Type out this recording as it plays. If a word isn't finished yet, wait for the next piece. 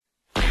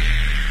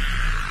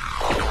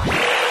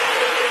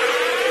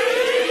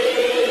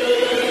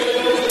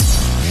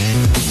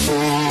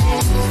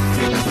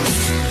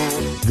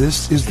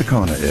This is the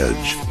Kona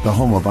Edge, the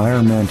home of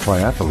Ironman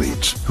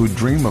triathletes who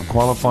dream of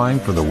qualifying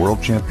for the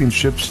World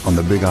Championships on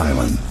the Big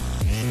Island.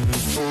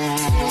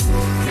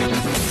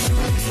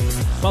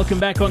 Welcome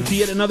back on to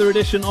yet another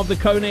edition of the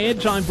Kona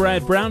Edge. I'm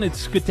Brad Brown.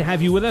 It's good to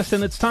have you with us,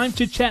 and it's time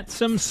to chat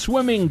some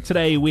swimming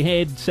today. We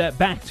head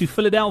back to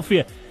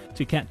Philadelphia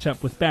to catch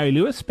up with Barry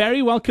Lewis.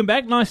 Barry, welcome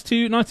back. Nice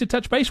to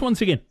touch base once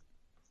again.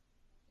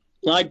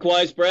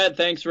 Likewise, Brad.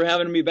 Thanks for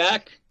having me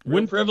back.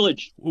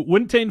 Privilege.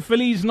 Winter in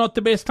Philly's not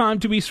the best time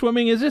to be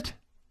swimming, is it?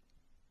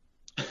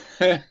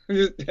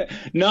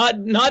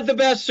 Not the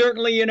best,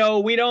 certainly. You know,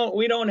 we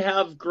don't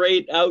have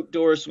great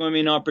outdoor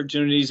swimming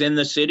opportunities in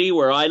the city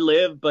where I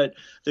live, but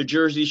the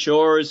Jersey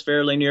Shore is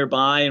fairly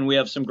nearby, and we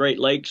have some great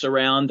lakes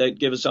around that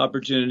give us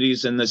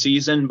opportunities in the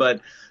season.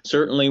 But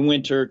certainly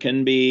winter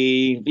can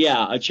be,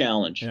 a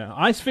challenge. Yeah,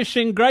 ice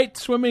fishing, great.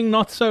 Swimming,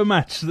 not so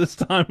much this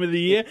time of the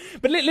year.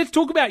 But let's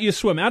talk about your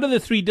swim. Out of the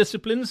three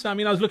disciplines, I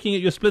mean, I was looking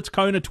at your splits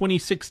Kona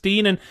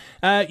 2016, and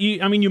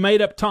you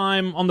made up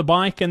time on the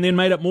bike and then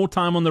made up more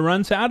time on the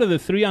run. So out of the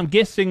three, I'm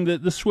guessing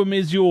that the swim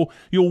is your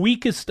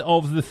weakest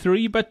of the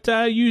three, but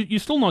you're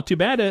still not too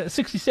bad. A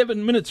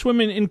 67-minute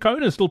swim in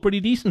Kona is still pretty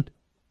decent.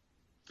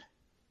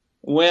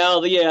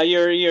 Well, yeah,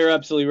 you're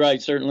absolutely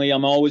right. Certainly,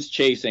 I'm always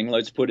chasing.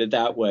 Let's put it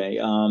that way.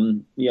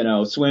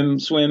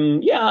 Swim.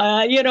 Yeah,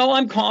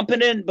 I'm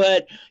competent,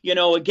 but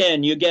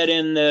again, you get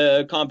in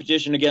the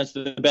competition against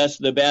the best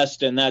of the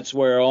best, and that's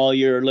where all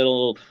your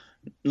little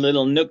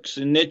nooks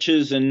and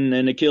niches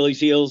and Achilles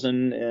heels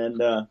and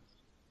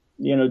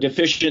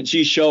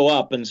deficiencies show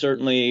up. And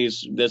certainly,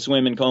 the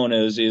swim in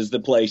Kona is the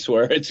place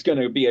where it's going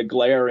to be a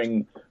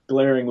glaring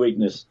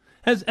weakness.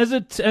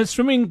 Has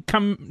swimming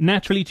come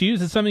naturally to you?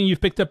 Is it something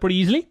you've picked up pretty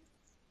easily?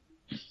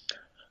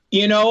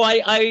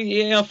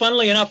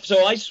 Funnily enough,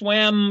 so I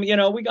swam,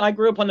 I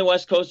grew up on the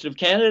west coast of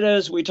Canada,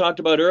 as we talked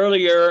about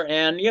earlier,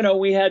 and,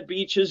 we had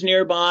beaches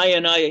nearby,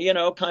 and I,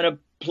 kind of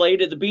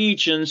played at the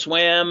beach and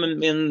swam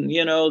in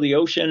the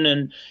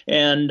ocean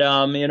and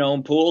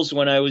pools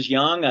when I was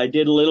young. I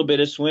did a little bit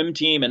of swim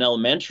team in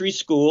elementary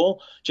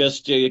school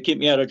just to keep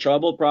me out of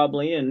trouble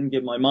probably and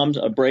give my mom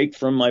a break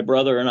from my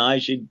brother and I.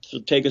 She'd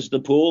take us to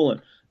the pool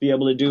and be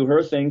able to do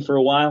her thing for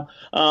a while.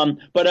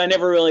 But I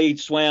never really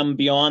swam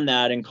beyond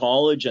that in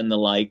college and the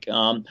like.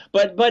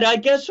 But I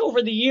guess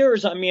over the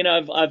years, I mean,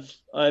 I've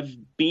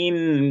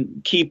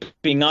been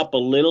keeping up a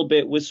little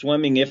bit with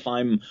swimming if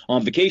I'm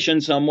on vacation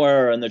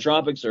somewhere in the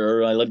tropics,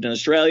 or I lived in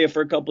Australia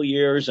for a couple of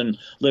years and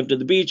lived at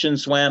the beach and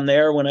swam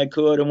there when I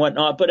could and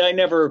whatnot. But I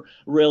never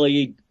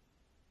really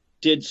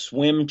did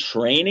swim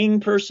training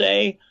per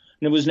se.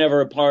 And it was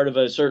never a part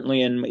of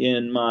certainly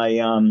in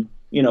my,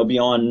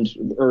 beyond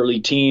early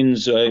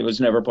teens, it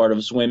was never part of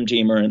a swim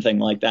team or anything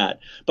like that.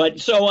 But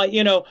so,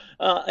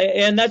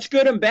 and that's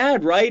good and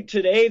bad, right?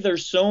 Today,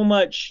 there's so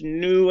much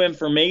new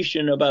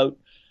information about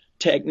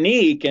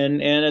technique,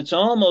 and it's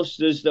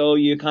almost as though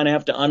you kind of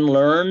have to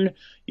unlearn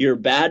your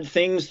bad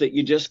things that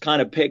you just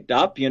kind of picked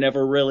up, you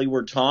never really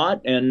were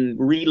taught, and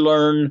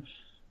relearn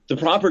the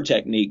proper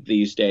technique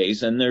these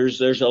days. And there's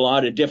a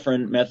lot of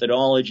different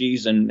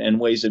methodologies and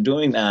ways of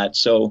doing that.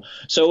 So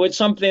it's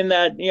something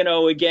that,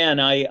 again,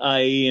 I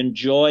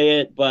enjoy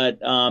it, but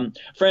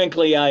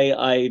frankly,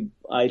 I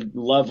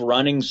love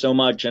running so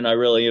much, and I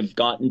really have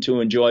gotten to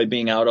enjoy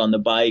being out on the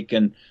bike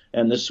and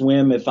the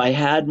swim. If I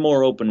had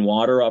more open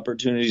water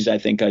opportunities, I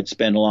think I'd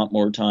spend a lot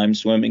more time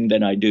swimming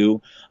than I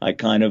do. I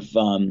kind of,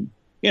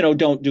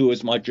 don't do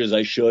as much as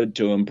I should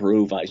to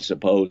improve, I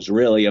suppose,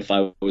 really, if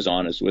I was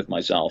honest with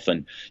myself.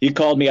 And you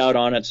called me out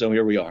on it, so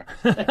here we are.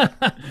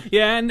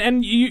 Yeah,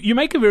 and you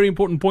make a very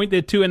important point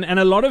there, too. And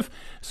a lot of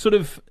sort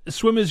of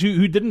swimmers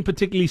who didn't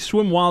particularly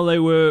swim while they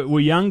were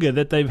younger,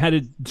 that they've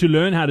had to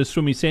learn how to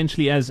swim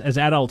essentially as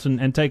adults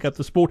and take up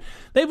the sport,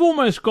 they've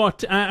almost got,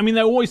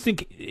 they always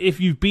think if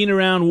you've been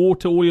around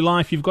water all your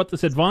life, you've got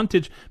this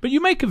advantage. But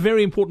you make a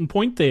very important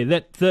point there,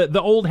 that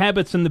the old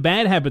habits and the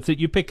bad habits that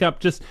you pick up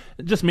just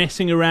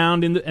messing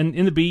around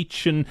in the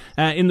beach and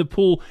in the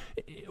pool,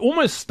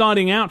 almost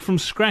starting out from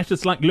scratch.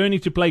 It's like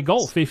learning to play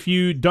golf. If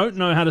you don't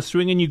know how to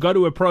swing and you go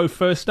to a pro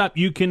first up,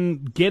 you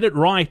can get it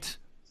right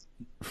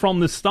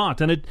from the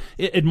start, and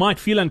it might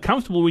feel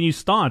uncomfortable when you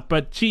start,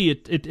 but gee,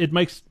 it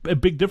makes a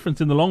big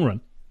difference in the long run.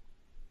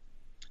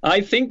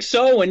 I think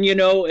so. And,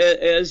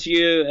 as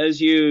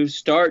you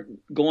start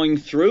going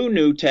through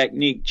new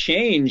technique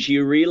change,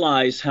 you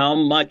realize how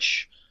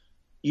much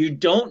you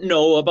don't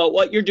know about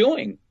what you're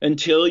doing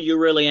until you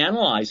really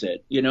analyze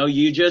it.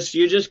 You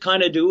just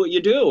kind of do what you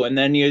do. And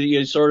then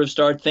you sort of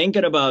start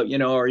thinking about,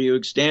 are you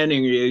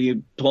extending? Are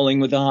you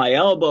pulling with a high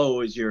elbow?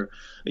 Is your,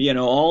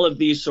 all of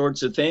these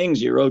sorts of things,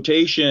 your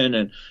rotation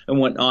and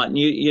whatnot. And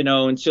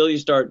until you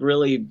start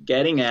really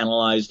getting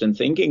analyzed and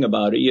thinking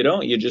about it,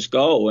 you just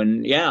go.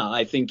 And yeah,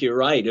 I think you're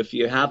right. If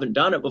you haven't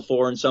done it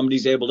before and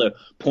somebody's able to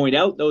point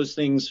out those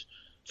things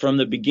from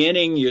the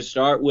beginning, you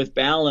start with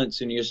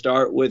balance and you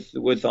start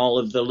with all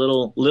of the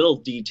little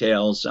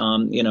details.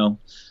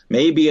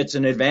 Maybe it's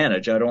an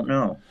advantage. I don't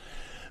know.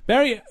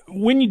 Barry,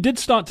 when you did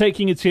start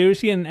taking it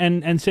seriously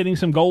and setting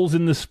some goals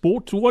in the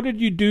sport, what did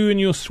you do in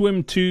your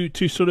swim to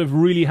sort of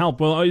really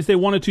help? Well, is there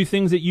one or two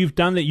things that you've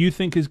done that you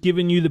think has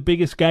given you the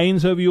biggest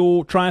gains over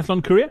your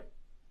triathlon career?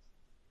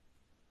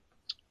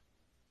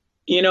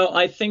 You know,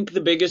 I think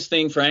the biggest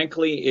thing,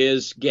 frankly,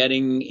 is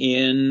getting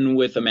in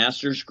with a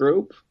master's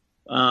group.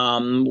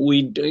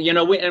 We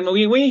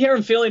here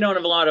in Philly don't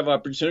have a lot of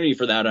opportunity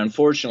for that.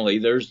 Unfortunately,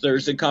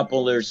 there's a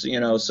couple,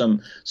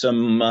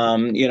 some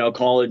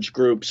college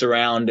groups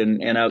around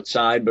and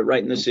outside, but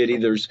right in the city,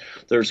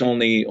 there's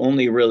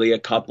only really a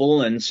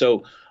couple. And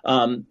so,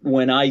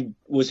 when I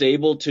was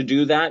able to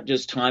do that,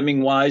 just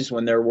timing wise,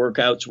 when their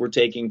workouts were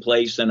taking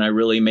place, and I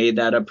really made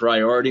that a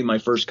priority my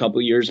first couple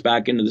of years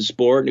back into the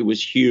sport, it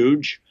was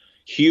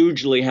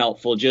hugely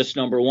helpful. Just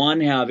number one,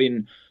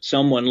 having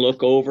someone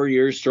look over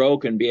your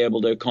stroke and be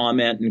able to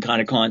comment and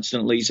kind of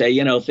constantly say,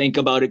 think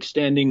about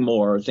extending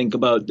more, think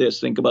about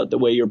this, think about the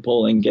way you're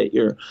pulling, get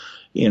your,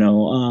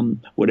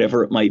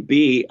 whatever it might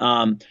be.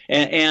 And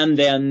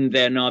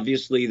then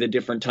obviously the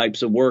different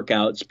types of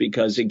workouts,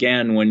 because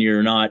again, when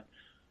you're not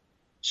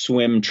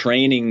swim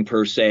training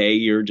per se,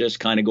 you're just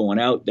kind of going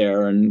out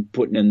there and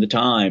putting in the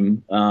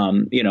time,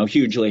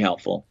 hugely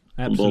helpful.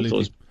 Absolutely. From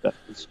both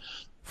those.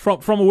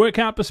 From a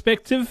workout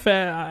perspective,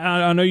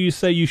 I know you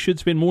say you should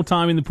spend more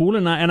time in the pool,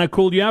 and I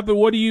called you out. But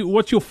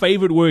what's your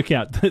favorite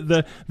workout?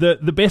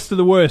 the best of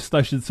the worst,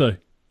 I should say.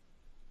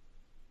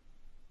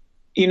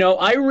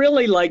 I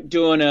really like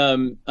doing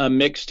a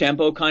mixed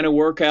tempo kind of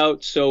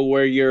workout. So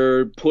where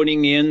you're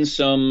putting in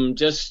some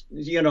just,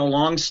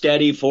 long,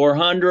 steady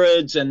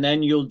 400s, and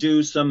then you'll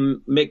do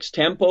some mixed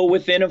tempo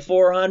within a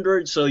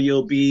 400. So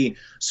you'll be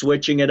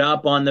switching it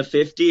up on the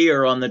 50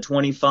 or on the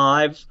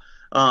 25.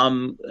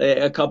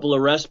 A couple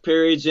of rest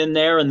periods in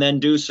there, and then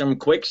do some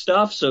quick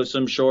stuff. So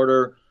some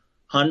shorter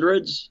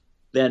hundreds,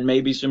 then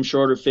maybe some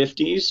shorter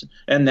 50s,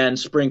 and then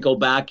sprinkle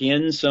back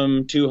in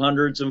some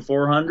 200s and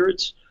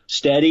 400s.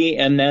 Steady,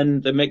 and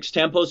then the mixed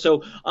tempo.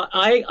 So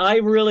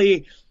I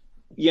really,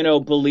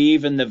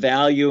 believe in the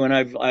value, and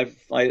I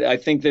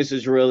think this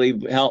has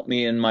really helped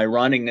me in my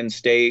running and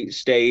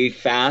stay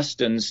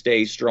fast and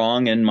stay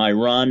strong. And my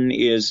run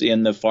is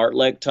in the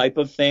fartlek type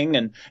of thing.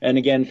 And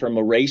again, from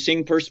a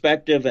racing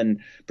perspective, and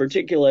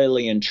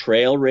particularly in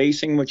trail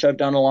racing, which I've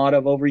done a lot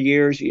of over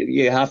years,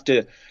 you have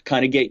to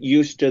kind of get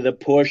used to the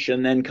push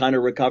and then kind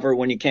of recover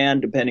when you can,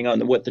 depending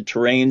on what the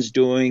terrain's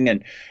doing.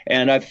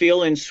 And I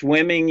feel in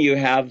swimming, you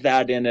have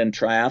that in a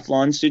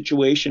triathlon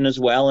situation as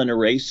well. In a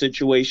race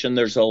situation,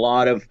 there's a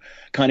lot of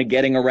kind of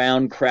getting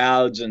around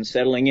crowds and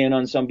settling in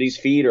on somebody's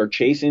feet or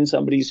chasing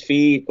somebody's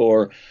feet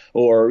or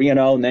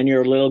and then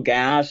you're a little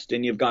gassed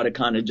and you've got to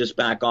kind of just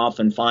back off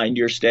and find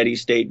your steady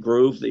state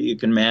groove that you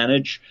can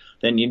manage.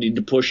 Then you need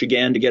to push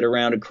again to get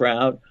around a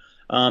crowd.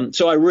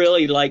 So I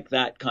really like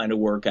that kind of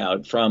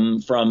workout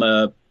from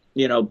a,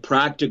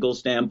 practical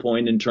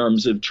standpoint in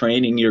terms of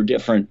training your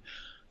different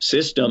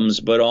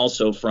systems, but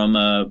also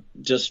from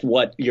just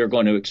what you're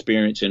going to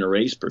experience in a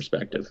race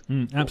perspective.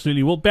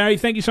 Absolutely. Well, Barry,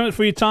 thank you so much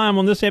for your time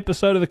on this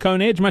episode of the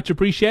Kona Edge. Much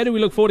appreciated. We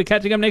look forward to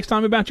catching up next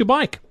time about your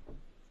bike.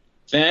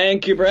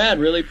 Thank you, Brad.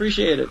 Really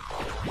appreciate it.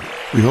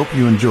 We hope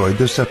you enjoyed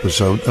this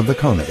episode of the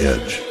Kona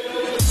Edge.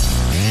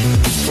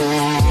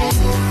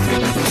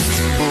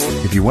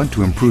 If you want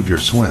to improve your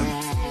swim,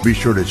 be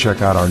sure to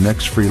check out our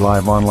next free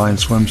live online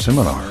swim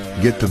seminar.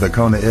 Get to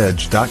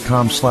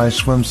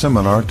thekonaedge.com/swim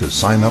seminar to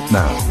sign up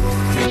now.